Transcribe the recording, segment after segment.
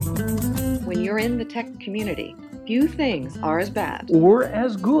you're in the tech community, few things are as bad or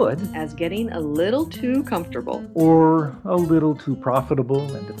as good as getting a little too comfortable. or a little too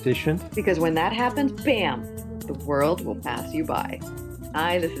profitable and efficient. Because when that happens, bam, the world will pass you by.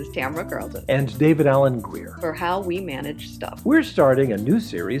 Hi, this is Tamara Carlton. And David Allen Greer. For How We Manage Stuff. We're starting a new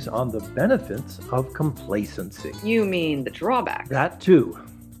series on the benefits of complacency. You mean the drawbacks? That too,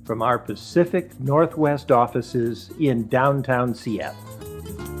 from our Pacific Northwest offices in downtown Seattle.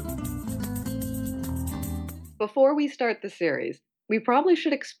 Before we start the series, we probably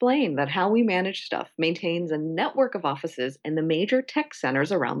should explain that How We Manage Stuff maintains a network of offices in the major tech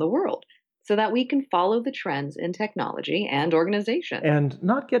centers around the world, so that we can follow the trends in technology and organization. And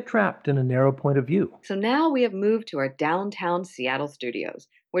not get trapped in a narrow point of view. So now we have moved to our downtown Seattle studios,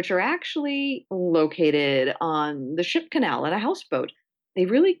 which are actually located on the Ship Canal at a houseboat. They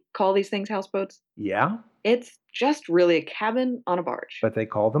really call these things houseboats? Yeah, It's just really a cabin on a barge. but they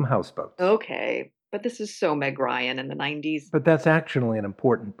call them houseboats. Okay, but this is so Meg Ryan in the 90s. But that's actually an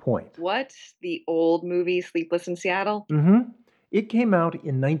important point. What? The old movie Sleepless in Seattle? It came out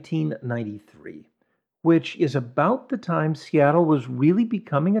in 1993, which is about the time Seattle was really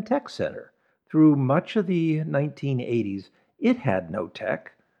becoming a tech center. Through much of the 1980s, it had no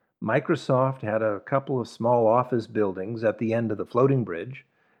tech. Microsoft had a couple of small office buildings at the end of the floating bridge.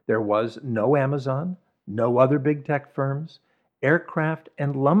 There was no Amazon, no other big tech firms. Aircraft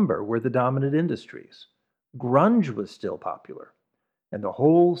and lumber were the dominant industries. Grunge was still popular, and the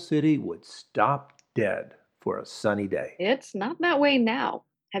whole city would stop dead for a sunny day. It's not that way now.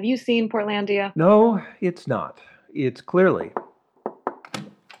 Have you seen Portlandia? No, it's not. It's clearly.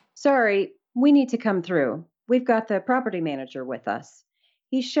 Sorry, we need to come through. We've got the property manager with us.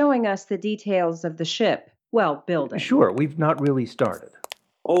 He's showing us the details of the ship, building. Sure, we've not really started.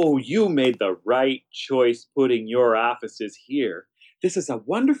 Oh, you made the right choice putting your offices here. This is a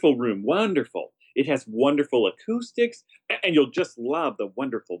wonderful room, wonderful. It has wonderful acoustics, and you'll just love the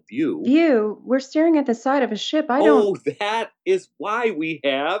wonderful view. View? We're staring at the side of a ship. Oh, that is why we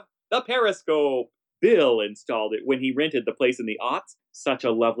have the periscope. Bill installed it when he rented the place in the aughts. Such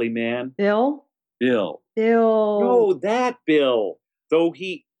a lovely man. Bill? Bill. No, that Bill. Though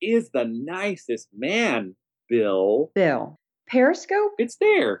he is the nicest man, Bill. Bill. Periscope? It's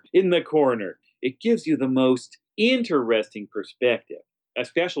there in the corner. It gives you the most interesting perspective,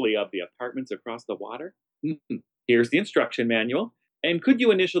 especially of the apartments across the water. Here's the instruction manual. And could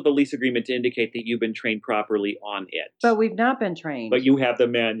you initial the lease agreement to indicate that you've been trained properly on it? But we've not been trained. But you have the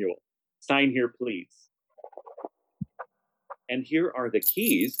manual. Sign here, please. And here are the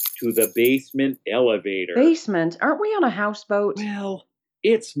keys to the basement elevator. Basement? Aren't we on a houseboat? Well,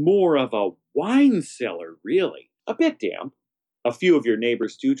 it's more of a wine cellar, really. A bit damp. A few of your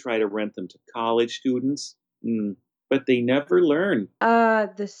neighbors do try to rent them to college students, but they never learn.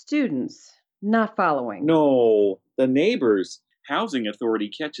 The students. Not following. No, the neighbors. Housing authority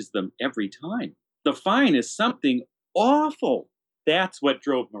catches them every time. The fine is something awful. That's what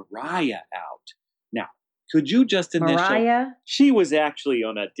drove Mariah out. Now, could you just initial... Mariah? She was actually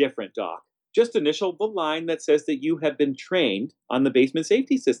on a different dock. Just initial the line that says that you have been trained on the basement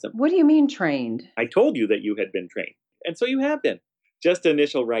safety system. What do you mean trained? I told you that you had been trained. And so you have been. Just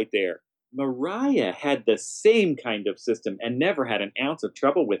initial right there. Mariah had the same kind of system and never had an ounce of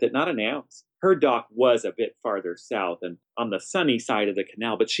trouble with it, not an ounce. Her dock was a bit farther south and on the sunny side of the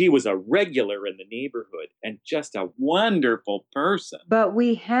canal, but she was a regular in the neighborhood and just a wonderful person. But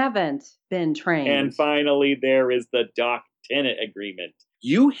we haven't been trained. And finally, there is the dock tenant agreement.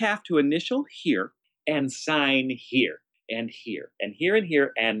 You have to initial here and sign here and here and here and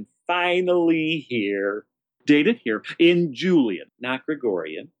here and finally here. Dated here in Julian, not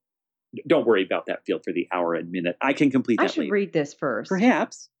Gregorian. Don't worry about that field for the hour and minute. I can complete that I should later. read this first.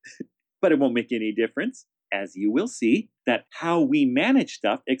 Perhaps, but it won't make any difference. As you will see, that How We Manage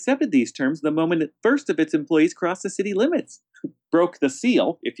Stuff accepted these terms the moment the first of its employees crossed the city limits. Broke the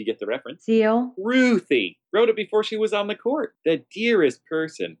seal, if you get the reference. Seal? Ruthie wrote it before she was on the court. The dearest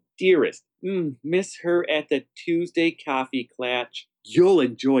person. Dearest. Miss her at the Tuesday coffee clatch. You'll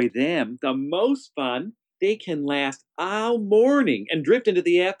enjoy them. The most fun. They can last all morning and drift into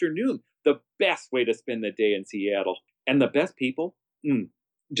the afternoon. The best way to spend the day in Seattle. And the best people?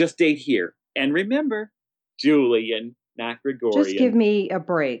 Just date here. And remember, Julian, not Gregorian. Just give me a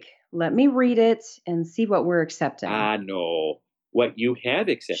break. Let me read it and see what we're accepting. No. What you have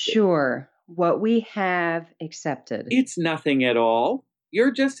accepted. Sure. What we have accepted. It's nothing at all.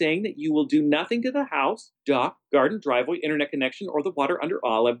 You're just saying that you will do nothing to the house, dock, garden, driveway, internet connection, or the water under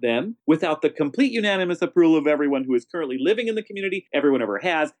all of them without the complete unanimous approval of everyone who is currently living in the community, everyone ever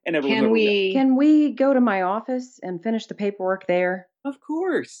has, and everyone ever will. Can we go to my office and finish the paperwork there? Of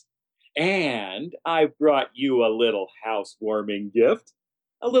course. And I brought you a little housewarming gift.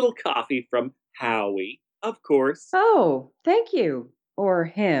 A little coffee from Howie, of course. Oh, thank you. Or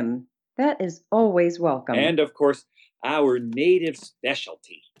him. That is always welcome. And of course, our native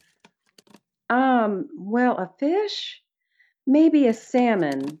specialty. Well, a fish? Maybe a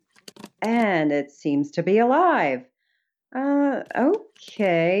salmon. And it seems to be alive.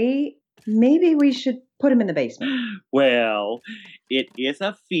 Okay. Maybe we should put him in the basement. Well, it is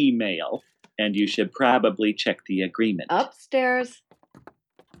a female, and you should probably check the agreement. Upstairs.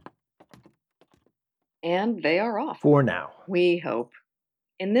 And they are off. For now. We hope.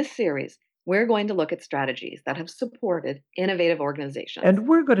 In this series, we're going to look at strategies that have supported innovative organizations. And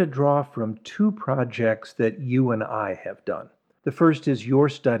we're going to draw from two projects that you and I have done. The first is your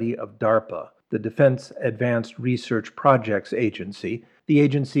study of DARPA, the Defense Advanced Research Projects Agency, the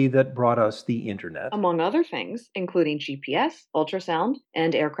agency that brought us the internet. Among other things, including GPS, ultrasound,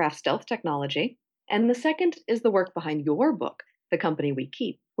 and aircraft stealth technology. And the second is the work behind your book, The Company We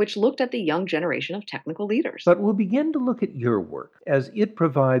Keep, which looked at the young generation of technical leaders. But we'll begin to look at your work, as it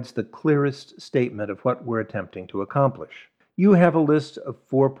provides the clearest statement of what we're attempting to accomplish. You have a list of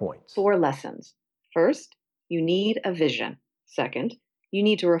 4 points. 4 lessons. First, you need a vision. Second, you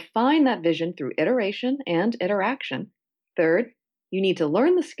need to refine that vision through iteration and interaction. Third, you need to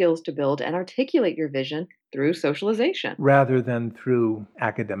learn the skills to build and articulate your vision through socialization. Rather than through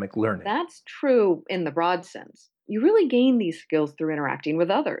academic learning. That's true in the broad sense. You really gain these skills through interacting with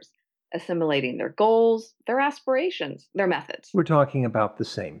others, assimilating their goals, their aspirations, their methods. We're talking about the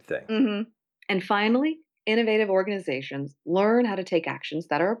same thing. And finally, innovative organizations learn how to take actions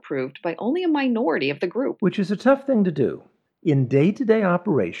that are approved by only a minority of the group. Which is a tough thing to do. In day-to-day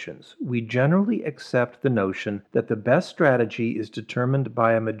operations, we generally accept the notion that the best strategy is determined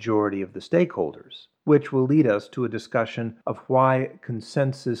by a majority of the stakeholders, which will lead us to a discussion of why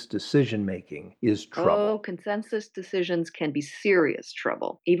consensus decision-making is trouble. Oh, consensus decisions can be serious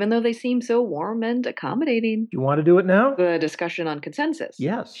trouble, even though they seem so warm and accommodating. Do you want to do it now? The discussion on consensus?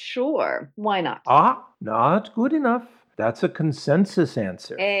 Yes. Sure, why not? Not good enough. That's a consensus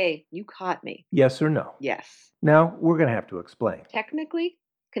answer. Hey, you caught me. Yes or no? Yes. Now, we're going to have to explain. Technically,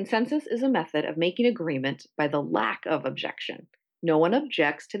 consensus is a method of making agreement by the lack of objection. No one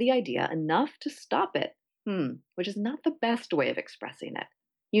objects to the idea enough to stop it, which is not the best way of expressing it.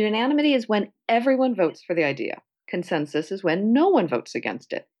 Unanimity is when everyone votes for the idea. Consensus is when no one votes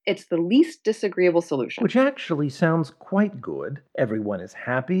against it. It's the least disagreeable solution. Which actually sounds quite good. Everyone is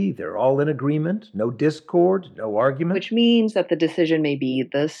happy, they're all in agreement, no discord, no argument. Which means that the decision may be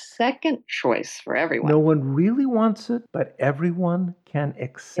the second choice for everyone. No one really wants it, but everyone can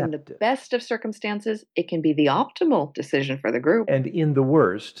accept In the it. best of circumstances, it can be the optimal decision for the group. And in the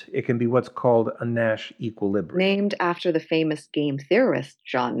worst, it can be what's called a Nash equilibrium. Named after the famous game theorist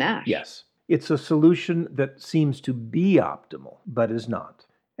John Nash. Yes. It's a solution that seems to be optimal, but is not.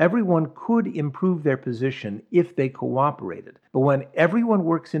 Everyone could improve their position if they cooperated, but when everyone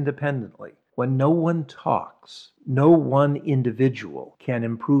works independently, when no one talks, no one individual can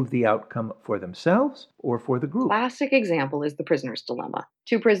improve the outcome for themselves or for the group. Classic example is the prisoner's dilemma.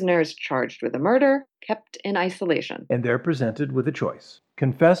 2 prisoners charged with a murder, kept in isolation. And they're presented with a choice: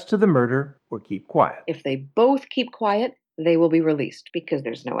 confess to the murder or keep quiet. If they both keep quiet, they will be released because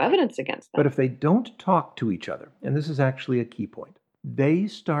there's no evidence against them. But if they don't talk to each other, and this is actually a key point, they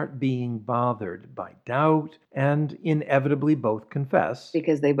start being bothered by doubt and inevitably both confess.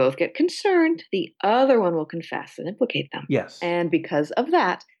 Because they both get concerned, the other one will confess and implicate them. Yes. And because of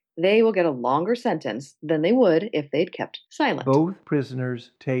that, they will get a longer sentence than they would if they'd kept silent. Both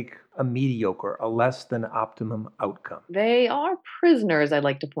prisoners take a mediocre, a less than optimum outcome. They are prisoners, I'd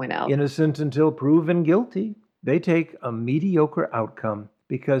like to point out. Innocent until proven guilty. They take a mediocre outcome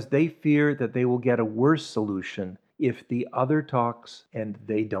because they fear that they will get a worse solution if the other talks and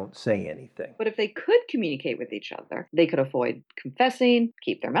they don't say anything. But if they could communicate with each other, they could avoid confessing,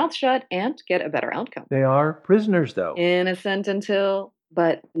 keep their mouth shut, and get a better outcome. They are prisoners, though. Innocent until,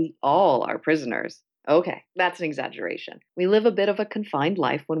 but we all are prisoners. Okay, that's an exaggeration. We live a bit of a confined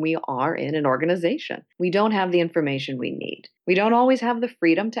life when we are in an organization. We don't have the information we need. We don't always have the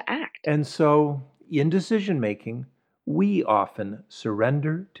freedom to act. And so, in decision-making, we often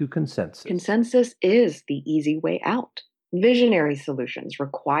surrender to consensus. Consensus is the easy way out. Visionary solutions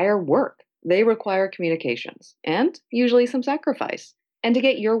require work. They require communications and usually some sacrifice. And to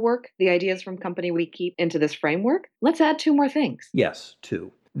get your work, the ideas from Company We Keep, into this framework, let's add 2 more things. Yes,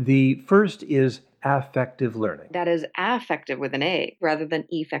 2. The first is affective learning. That is affective with an A rather than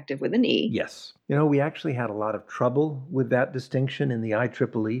effective with an E. Yes. We actually had a lot of trouble with that distinction in the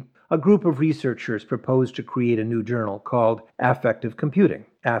IEEE. A group of researchers proposed to create a new journal called Affective Computing,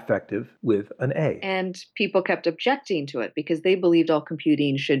 affective with an A. And people kept objecting to it because they believed all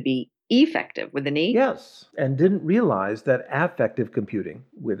computing should be effective with an E. Yes, and didn't realize that affective computing,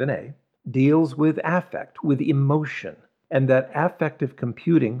 with an A, deals with affect, with emotion, and that affective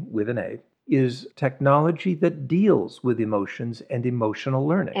computing, with an A, is technology that deals with emotions and emotional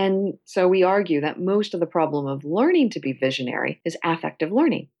learning. And so we argue that most of the problem of learning to be visionary is affective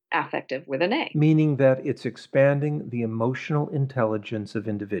learning, affective with an A. Meaning that it's expanding the emotional intelligence of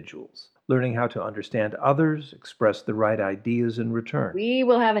individuals, learning how to understand others, express the right ideas in return. We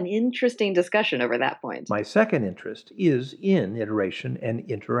will have an interesting discussion over that point. My second interest is in iteration and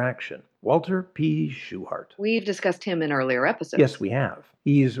interaction. Walter P. Shewhart. We've discussed him in earlier episodes. Yes, we have.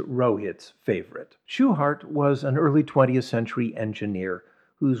 He's Rohit's favorite. Shewhart was an early 20th century engineer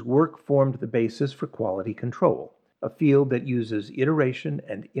whose work formed the basis for quality control, a field that uses iteration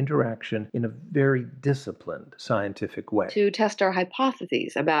and interaction in a very disciplined scientific way. To test our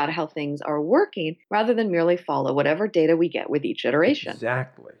hypotheses about how things are working rather than merely follow whatever data we get with each iteration.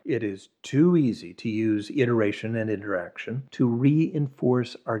 Exactly. It is too easy to use iteration and interaction to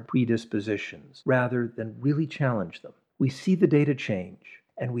reinforce our predispositions rather than really challenge them. We see the data change,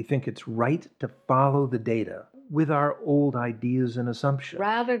 and we think it's right to follow the data with our old ideas and assumptions.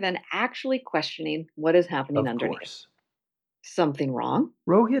 Rather than actually questioning what is happening Of underneath. course. Something wrong?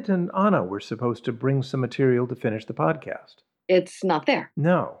 Rohit and Anna were supposed to bring some material to finish the podcast. It's not there.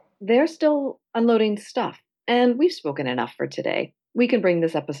 No. They're still unloading stuff, and we've spoken enough for today. We can bring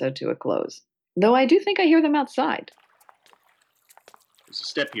this episode to a close. Though I do think I hear them outside. There's a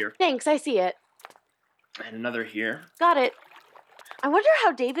step here, Thanks, I see it. and another here. Got it. I wonder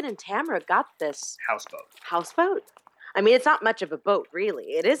how David and Tamara got this Houseboat. houseboat. I mean, it's not much of a boat, really.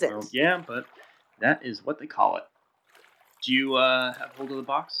 It isn't. Well, yeah, but that is what they call it. Do you have hold of the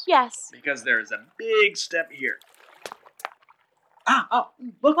box? Yes. Because there's a big step here.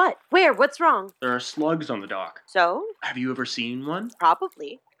 Look. What? Where? What's wrong? There are slugs on the dock. So? Have you ever seen one?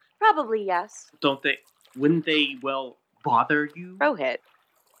 Probably. Probably yes. Wouldn't they, well, bother you? Rohit.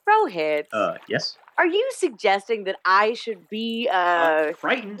 Rohit. Yes? Are you suggesting that I should be,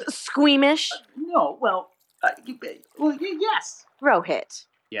 Frightened? squeamish? No, yes. Rohit.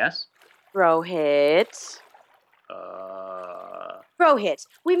 Yes? Rohit. Rohit,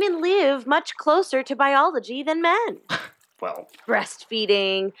 women live much closer to biology than men. Well,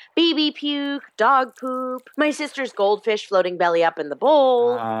 Breastfeeding, baby puke, dog poop, my sister's goldfish floating belly up in the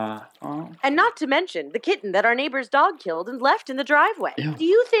bowl. And not to mention the kitten that our neighbor's dog killed and left in the driveway. Ew. Do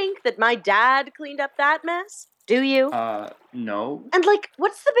you think that my dad cleaned up that mess? Do you? no. And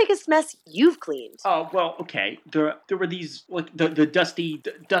what's the biggest mess you've cleaned? Oh, well, okay. There were these, the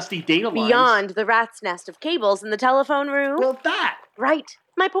dusty data lines. Beyond the rat's nest of cables in the telephone room? Well, that. Right.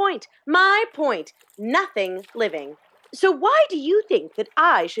 My point. My point. Nothing living. So why do you think that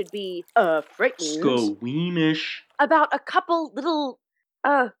I should be, frightened Squeamish. about a couple little,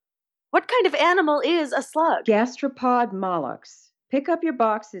 what kind of animal is a slug? Gastropod mollusks. Pick up your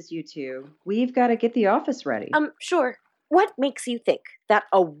boxes, you two. We've got to get the office ready. Sure. What makes you think that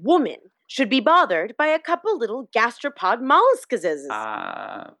a woman should be bothered by a couple little gastropod mollusks?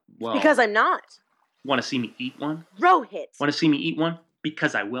 Well. Because I'm not. Want to see me eat one? Rohit. Want to see me eat one?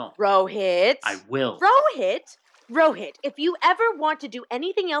 Because I will. Rohit. I will. Rohit, if you ever want to do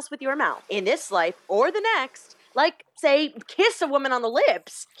anything else with your mouth, in this life or the next, like, say, kiss a woman on the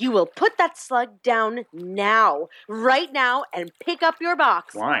lips, you will put that slug down now, right now, and pick up your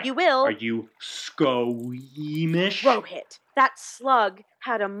box. Why? You will. Are you squeamish? Rohit, that slug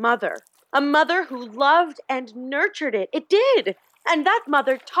had a mother who loved and nurtured it. It did. And that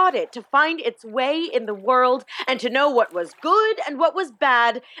mother taught it to find its way in the world and to know what was good and what was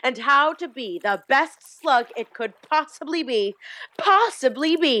bad and how to be the best slug it could possibly be.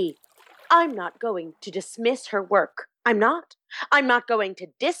 Possibly be. I'm not going to dismiss her work. I'm not. I'm not going to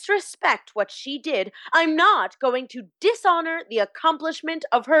disrespect what she did. I'm not going to dishonor the accomplishment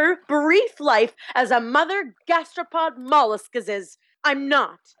of her brief life as a mother gastropod molluscus is. I'm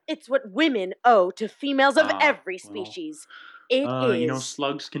not. It's what women owe to females of every species. It is.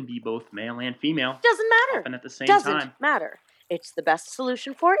 Slugs can be both male and female. Doesn't matter. Often at the same Doesn't time. matter. It's the best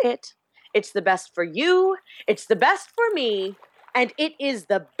solution for it. It's the best for you. It's the best for me. And it is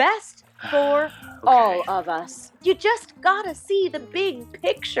the best for all of us. You just gotta see the big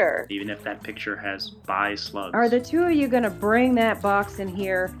picture. Even if that picture has bi slugs. Are the two of you going to bring that box in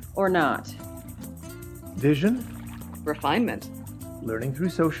here or not? Vision, Refinement. learning through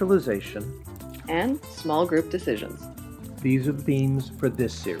socialization, and small group decisions. These are the themes for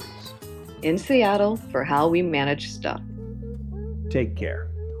this series. In Seattle for how we manage stuff. Take care.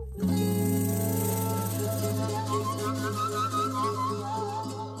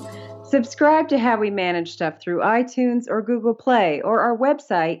 Subscribe to How We Manage Stuff through iTunes or Google Play or our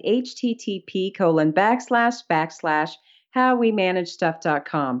website, http://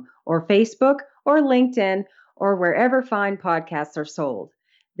 or Facebook or LinkedIn or wherever fine podcasts are sold.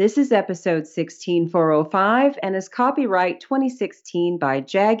 This is episode 16405 and is copyright 2016 by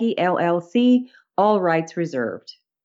Jaggy LLC, all rights reserved.